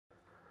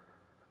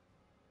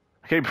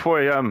Okay,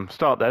 before I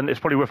start then, it's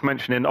probably worth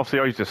mentioning, obviously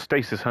I used a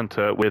Stasis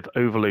Hunter with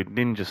Overload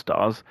Ninja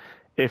Stars.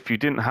 If you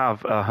didn't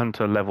have a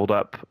Hunter leveled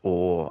up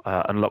or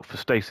unlocked for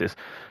Stasis,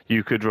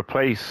 you could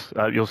replace,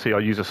 you'll see I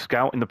use a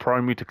Scout in the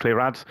primary to clear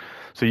ads,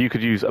 so you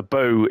could use a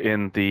bow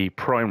in the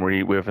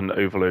primary with an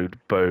Overload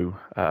bow,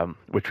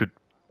 which would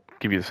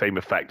give you the same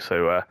effect,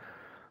 so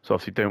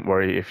obviously don't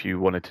worry if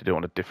you wanted to do it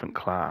on a different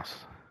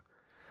class.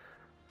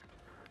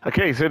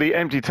 Okay, so the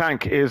empty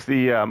tank is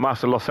the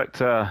Master Lost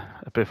Sector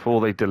before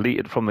they delete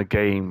it from the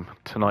game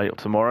tonight or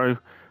tomorrow.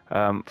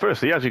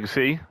 Firstly, as you can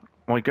see,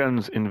 my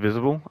gun's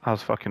invisible,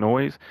 as fucking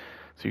always.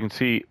 So you can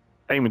see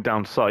aiming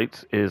down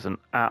sights is an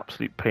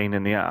absolute pain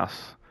in the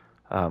ass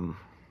when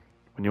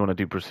you want to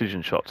do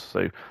precision shots.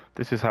 So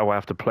this is how I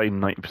have to play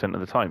 90% of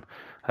the time.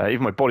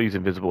 Even my body's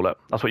invisible.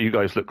 That's what you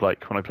guys look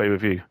like when I play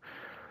with you.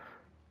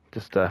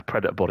 Just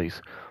predator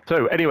bodies.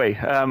 So anyway,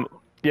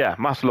 yeah,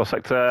 Master Lost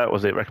Sector,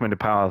 was it recommended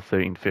power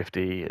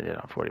 1350? Yeah,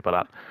 I've worried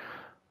about that.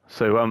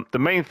 So the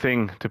main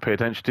thing to pay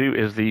attention to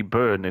is the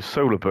burn, is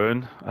solar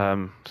burn.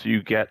 So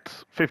you get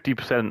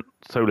 50%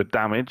 solar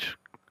damage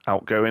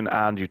outgoing,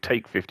 and you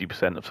take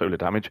 50% of solar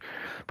damage.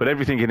 But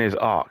everything in is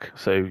arc,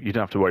 so you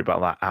don't have to worry about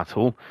that at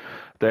all.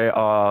 There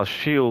are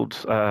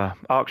shields,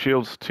 arc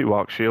shields, 2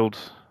 arc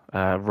shields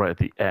right at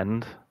the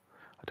end.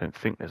 I don't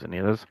think there's any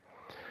others.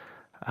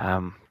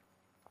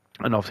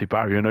 And obviously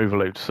barrier and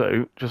overload.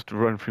 So just to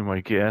run through my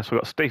gear. So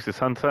we've got Stasis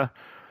Hunter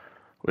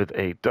with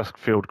a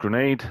Duskfield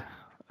grenade.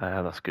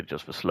 That's good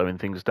just for slowing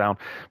things down,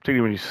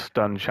 particularly when you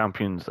stun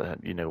champions.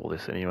 You know all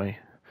this anyway.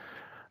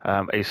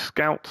 A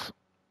Scout.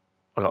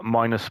 I've got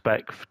minor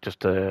spec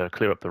just to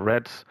clear up the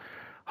reds.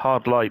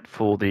 Hard light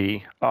for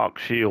the arc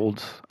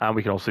shields, and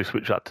we can also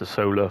switch that to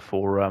solar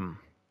for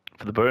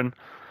the burn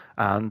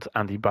and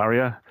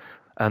anti-barrier.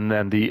 And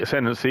then the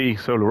Ascendancy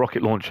solar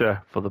rocket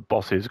launcher for the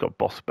bosses, got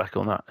boss spec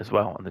on that as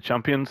well, and the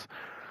champions.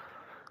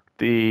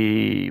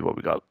 What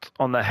we got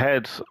on the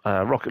head,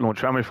 rocket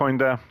launcher ammo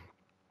finder,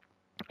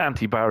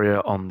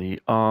 anti-barrier on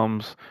the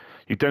arms.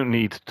 You don't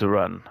need to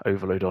run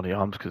overload on the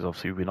arms because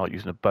obviously we're not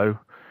using a bow.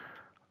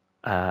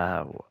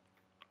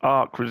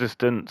 Arc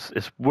resistance,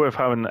 it's worth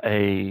having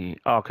a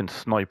arc and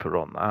sniper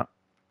on that,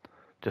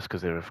 just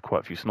because there are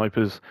quite a few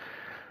snipers.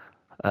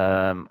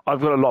 I've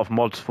got a lot of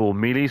mods for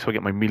melee, so I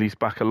get my melees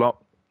back a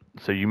lot.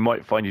 So you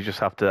might find you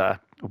just have to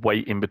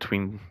wait in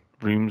between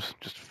rooms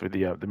just for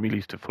the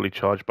melees to fully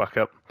charge back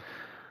up.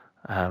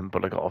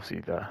 But I got obviously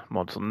the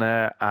mods on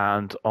there,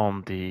 and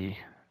on the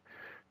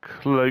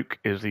cloak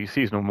is the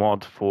seasonal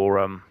mod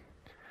for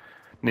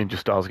Ninja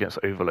Stars against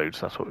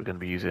overloads. That's what we're going to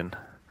be using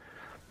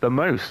the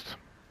most.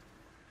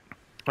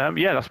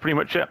 Yeah, that's pretty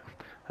much it.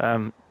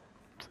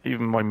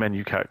 Even my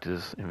menu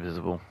character's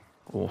invisible.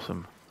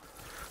 Awesome.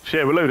 So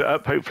yeah, we'll load it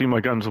up. Hopefully my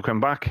guns will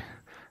come back.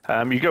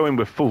 You go in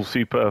with full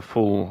super,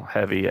 full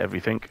heavy,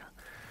 everything.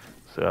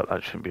 So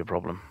that shouldn't be a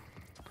problem.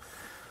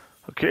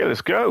 Okay,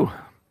 let's go.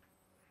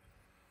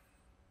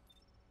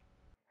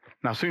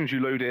 Now, as soon as you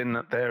load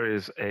in, there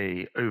is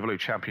a overload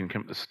champion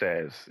come up the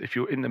stairs. If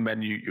you're in the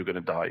menu, you're going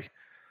to die.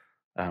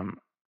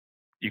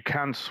 You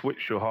can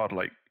switch your hard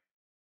light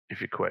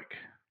if you're quick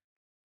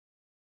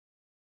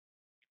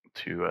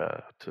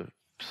to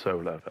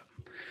solar, but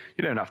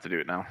you don't have to do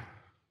it now.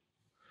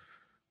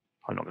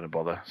 I'm not going to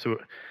bother. So we're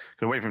going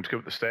to wait for him to go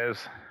up the stairs,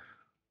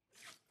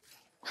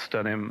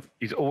 stun him.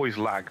 He's always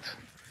lagged.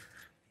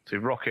 So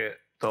rocket,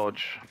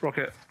 dodge,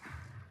 rocket.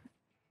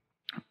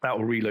 That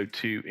will reload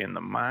 2 in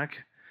the mag.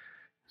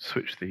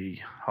 Switch the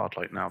hard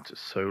light now to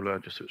solar,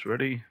 just so it's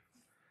ready.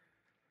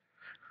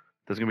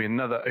 There's going to be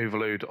another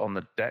overload on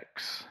the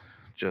decks,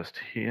 just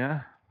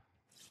here.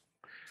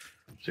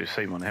 So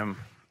same on him.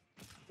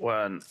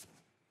 1,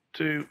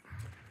 2.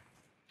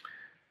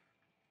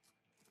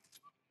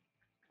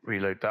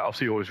 Reload that.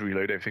 Obviously, you always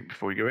reload everything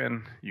before you go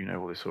in. You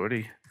know all this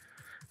already.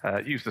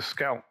 Use the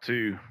Scout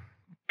to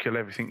kill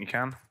everything you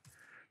can.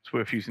 It's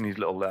worth using these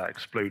little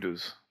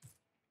exploders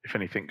if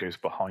anything goes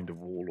behind a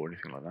wall or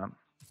anything like that.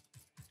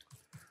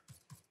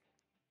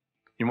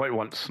 You might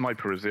want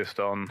sniper resist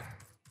on.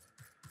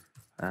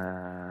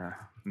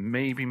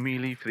 Maybe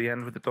melee for the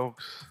end with the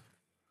dogs.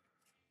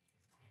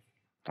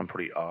 I'm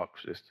pretty arc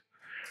resist.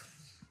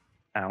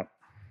 Out.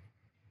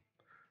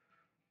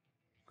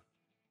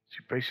 So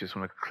you basically just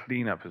want to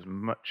clean up as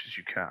much as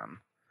you can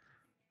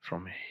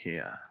from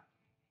here.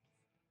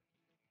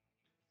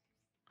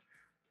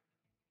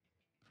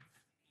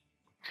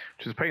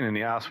 Which is a pain in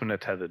the ass when they're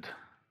tethered.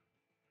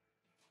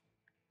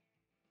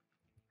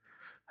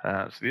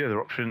 So the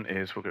other option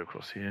is we'll go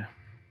across here.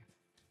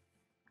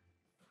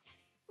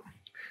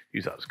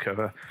 Use that as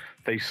cover.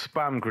 They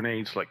spam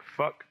grenades like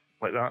fuck,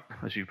 like that,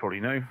 as you probably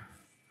know.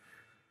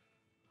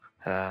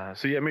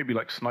 So yeah, maybe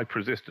like sniper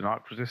resist and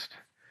arc resist.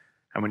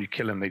 And when you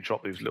kill them, they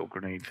drop those little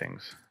grenade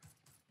things.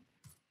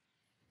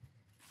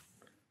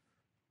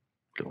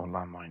 Little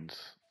landmines.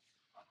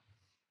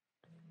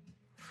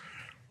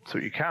 So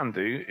what you can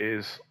do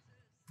is...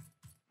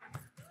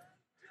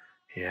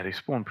 Yeah, they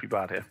spawn pretty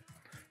bad here.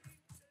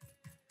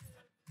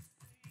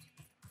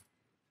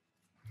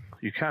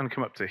 You can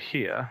come up to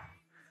here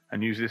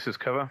and use this as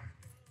cover.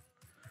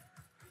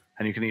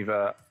 And you can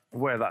either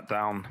wear that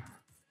down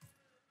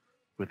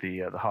with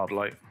the hard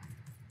light.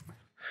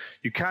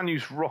 You can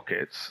use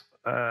rockets.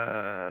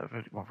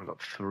 I've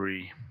got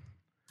 3.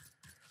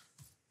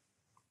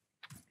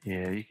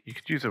 Yeah, you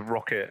could use a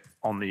rocket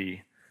on the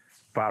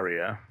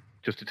barrier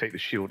just to take the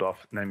shield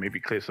off, and then maybe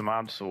clear some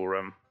ads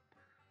or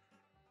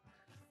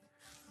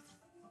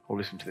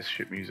listen to this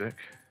shit music.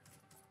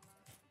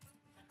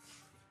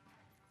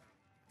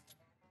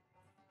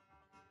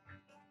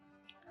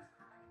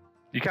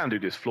 You can do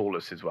this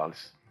flawless as well.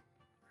 It's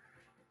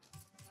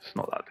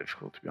not that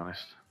difficult, to be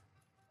honest.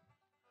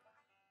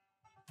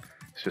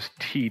 It's just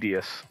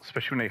tedious,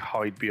 especially when they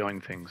hide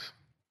behind things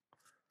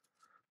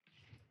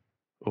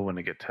or when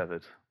they get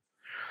tethered.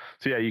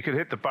 So yeah, you could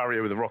hit the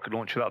barrier with a rocket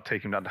launcher. That'll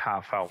take him down to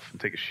half health and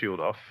take his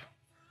shield off.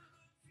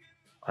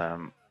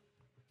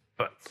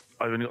 But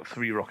I've only got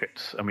 3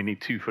 rockets, and we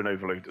need 2 for an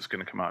overload that's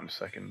going to come out in a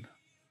second.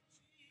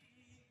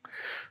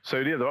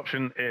 So the other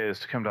option is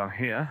to come down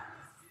here.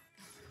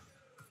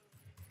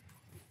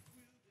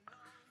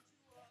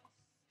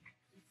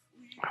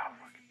 Oh,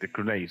 the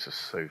grenades are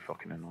so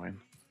fucking annoying.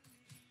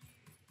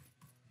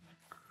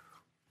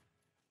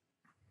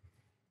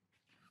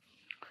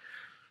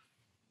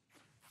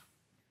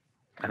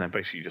 And then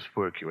basically you just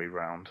work your way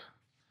around.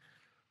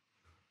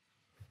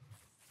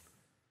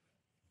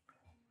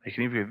 You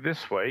can either go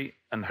this way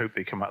and hope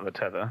they come out of the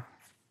tether,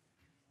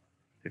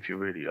 if you're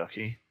really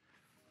lucky,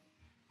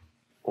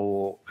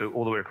 or go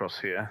all the way across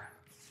here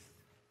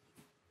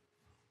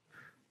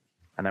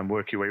and then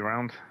work your way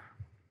around.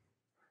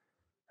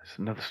 There's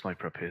another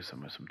sniper up here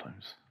somewhere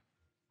sometimes.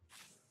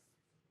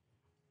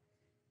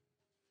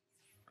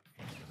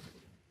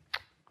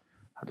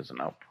 That doesn't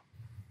help.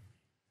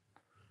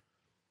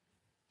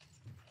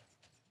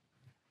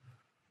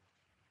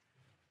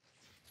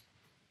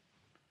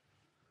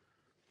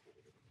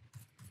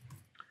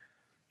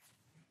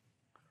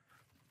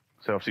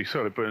 So obviously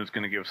solar burn is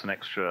going to give us an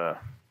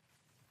extra,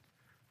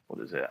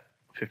 what is it,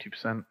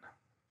 50%?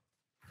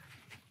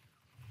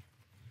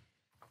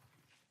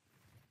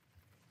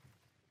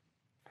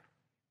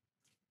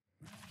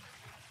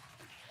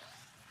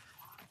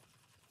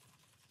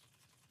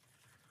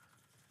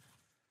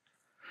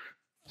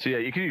 So yeah,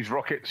 you can use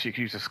rockets, you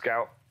can use a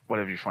scout,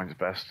 whatever you find is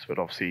best, but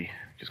obviously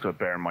just got to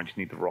bear in mind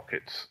you need the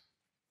rockets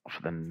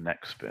for the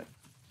next bit.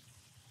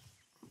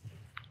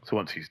 So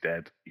once he's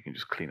dead, you can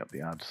just clean up the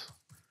ads.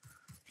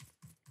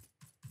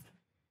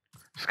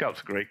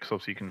 Scouts are great because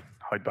obviously you can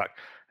hide back.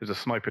 There's a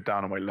sniper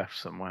down on my left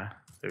somewhere.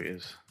 There he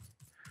is.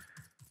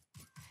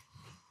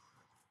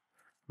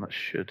 And that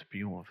should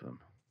be all of them.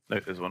 No,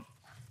 there's one.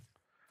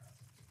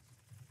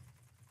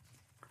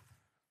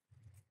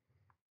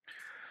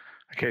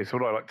 Okay, so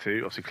what I like to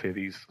do, obviously clear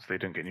these so they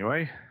don't get in your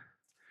way.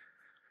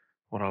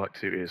 What I like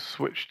to do is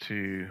switch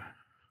to...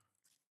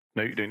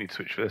 No, you don't need to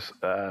switch for this.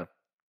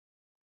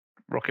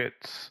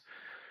 Rockets.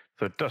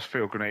 So dust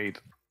field grenade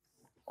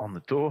on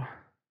the door.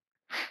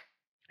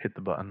 Hit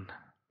the button.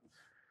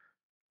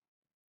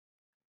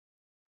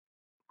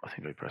 I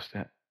think I pressed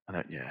it. And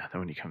then, yeah, then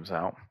when he comes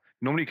out.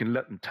 Normally you can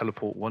let them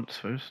teleport once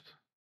first.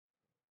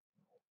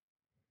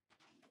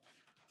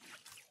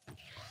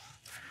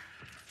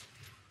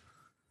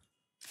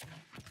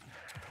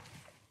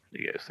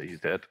 Yeah, so he's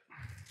dead.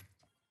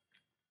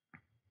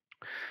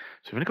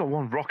 So we've only got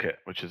 1 rocket,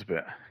 which is a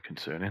bit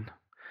concerning.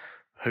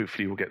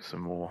 Hopefully we'll get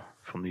some more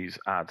from these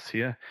ads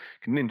here.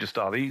 You can ninja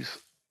star these.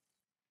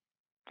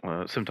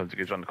 Sometimes it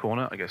goes around the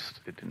corner. I guess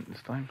it didn't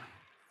this time.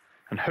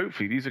 And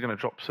hopefully these are going to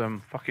drop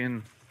some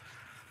fucking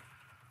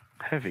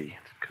heavy.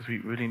 Because we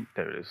really...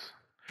 There it is.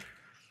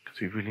 Because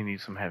we really need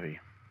some heavy.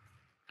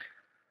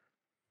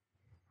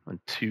 And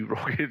 2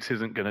 rockets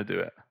isn't going to do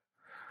it.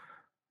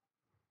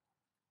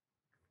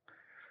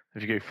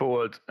 If you go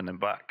forward and then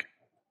back,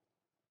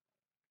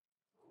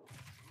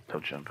 they'll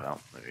jump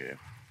out. There you go.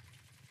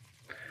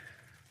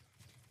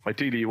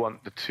 Ideally, you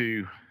want the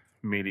 2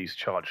 melees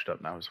charged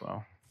up now as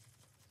well.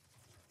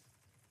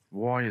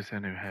 Why is there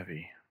no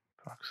heavy?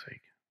 For fuck's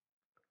sake.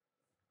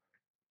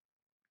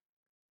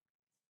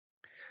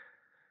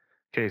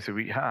 Okay, so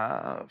we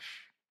have...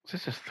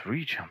 This is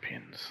 3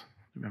 champions.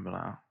 Remember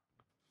that.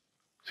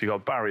 So you got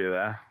a barrier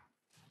there.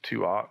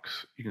 2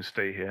 arcs. You can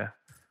stay here.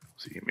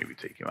 So you can maybe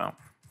take him out.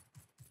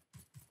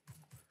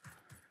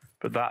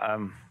 But that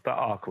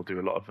arc will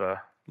do a lot of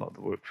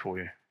the work for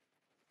you.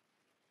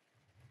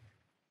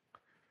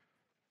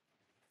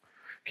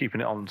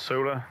 Keeping it on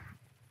solar,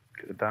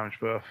 get the damage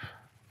buff.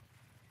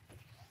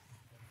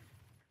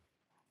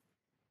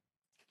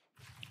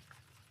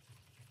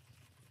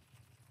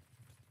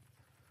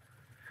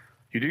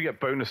 You do get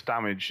bonus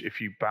damage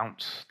if you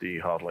bounce the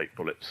hard light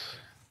bullets,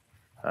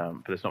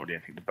 but there's not really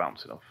anything to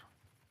bounce it off.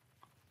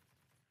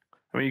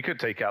 I mean, you could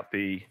take out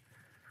the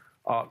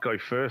arc guy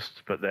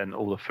first, but then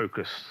all the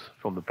focus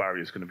from the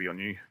barrier is going to be on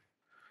you.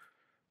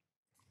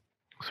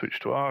 Switch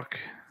to arc.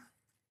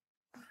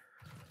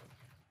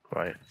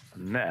 Right,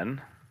 and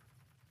then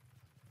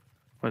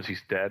once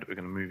he's dead, we're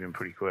going to move in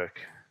pretty quick.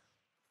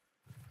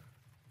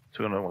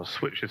 So we're going to want to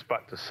switch this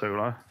back to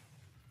solar.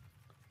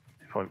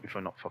 If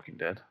I'm not fucking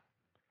dead.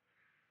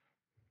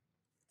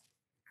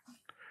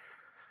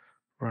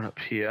 Run up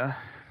here,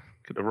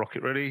 get the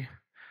rocket ready,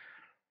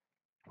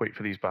 wait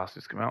for these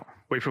bastards to come out,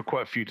 wait for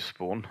quite a few to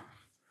spawn,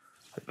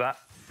 like that,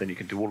 then you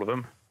can do all of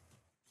them.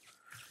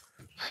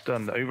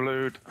 Stun the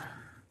overload,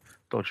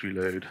 dodge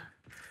reload,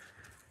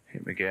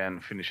 hit him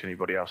again, finish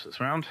anybody else that's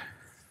around.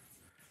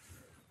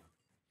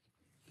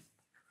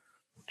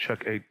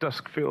 Chuck a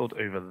dusk field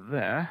over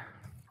there.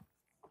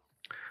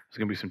 There's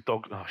going to be some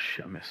dogs. Oh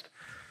shit, I missed.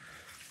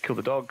 Kill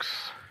the dogs.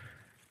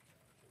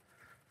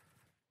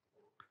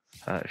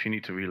 If you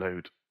need to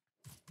reload,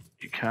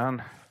 you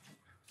can.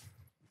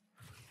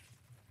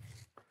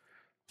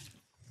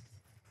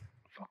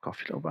 Fuck off,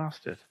 you little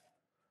bastard.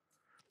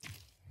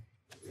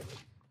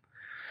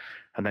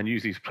 And then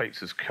use these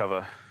plates as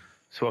cover.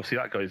 So obviously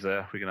that guy's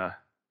there. We're going to...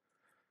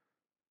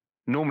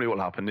 Normally what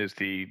will happen is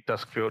the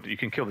dusk field, you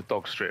can kill the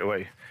dog straight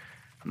away.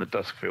 And the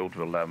dusk field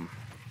will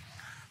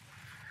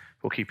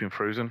keep him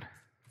frozen.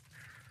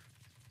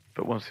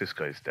 But once this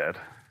guy's dead...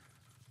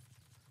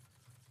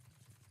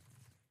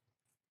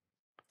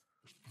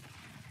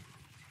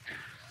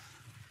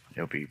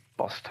 It'll be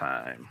boss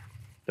time.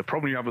 The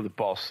problem you have with the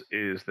boss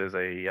is there's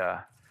a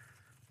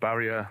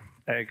barrier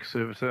egg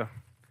servitor,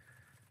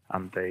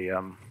 and they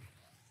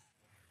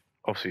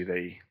obviously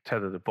they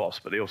tether the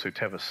boss, but they also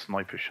tether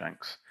sniper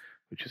shanks,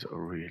 which is a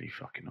really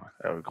fucking nice.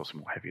 Oh, we've got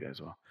some more heavy there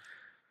as well.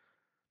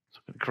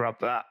 So I'm gonna grab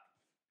that,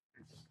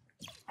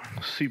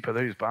 super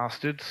those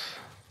bastards.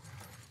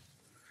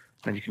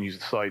 Then you can use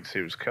the sides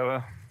here as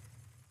cover.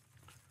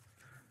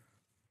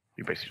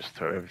 You basically just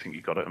throw everything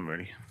you got at them,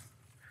 really.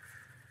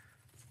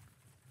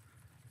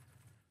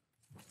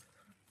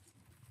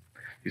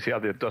 You see how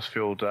the dust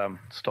field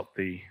stopped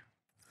the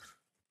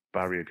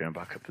barrier going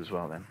back up as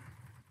well then.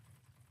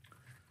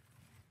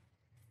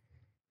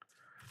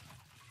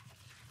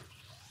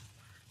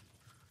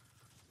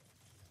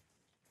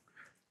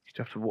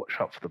 You have to watch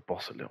out for the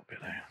boss a little bit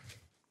there.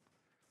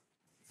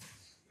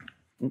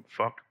 Oh,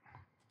 fuck.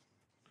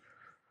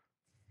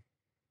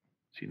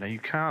 See, now you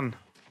can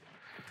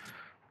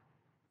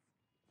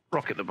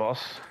rocket the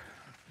boss.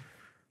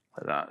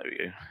 Like that, there we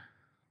go.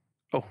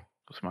 Oh,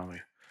 got some ammo.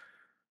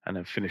 And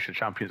then finish the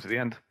champions at the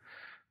end.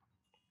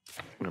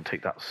 I'm going to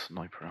take that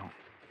sniper out.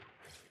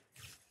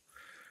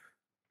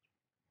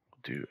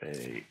 Do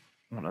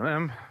one of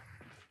them.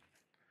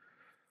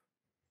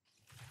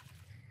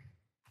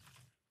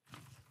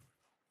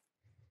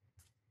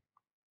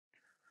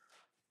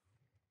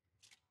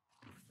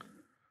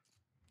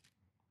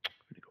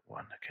 Only got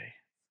one, okay.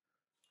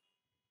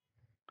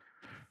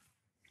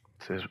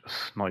 So there's a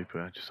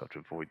sniper, just have to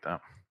avoid that.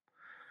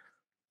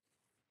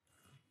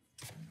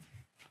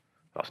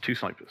 That's two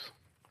snipers.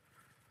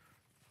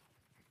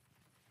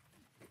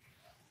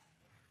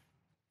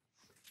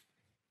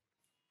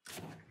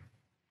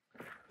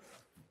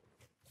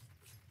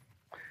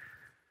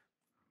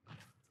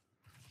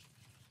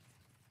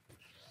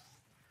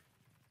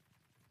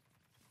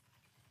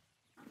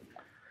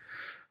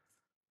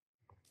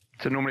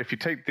 So normally if you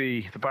take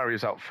the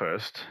barriers out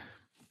first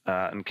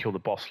and kill the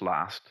boss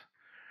last,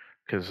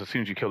 because as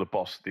soon as you kill the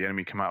boss, the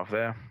enemy come out of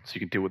there, so you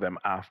can deal with them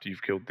after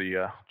you've killed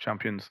the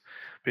champions.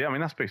 But yeah, I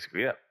mean, that's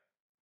basically it.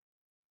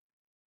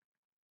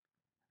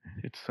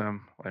 It's, what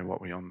are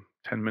we on,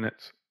 10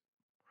 minutes?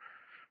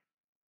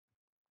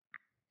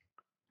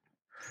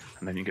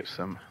 And then you get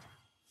some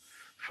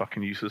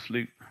fucking useless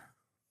loot.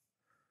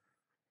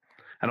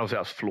 And obviously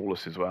that's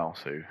flawless as well,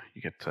 so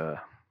you get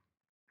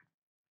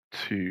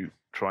 2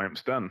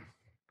 triumphs done.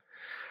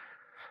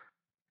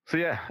 So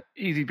yeah,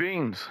 easy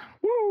beans.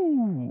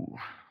 Woo!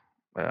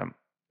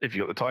 If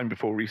you got the time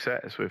before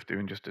reset, it's worth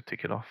doing just to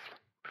tick it off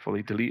before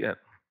they delete it.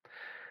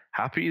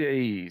 Happy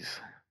days.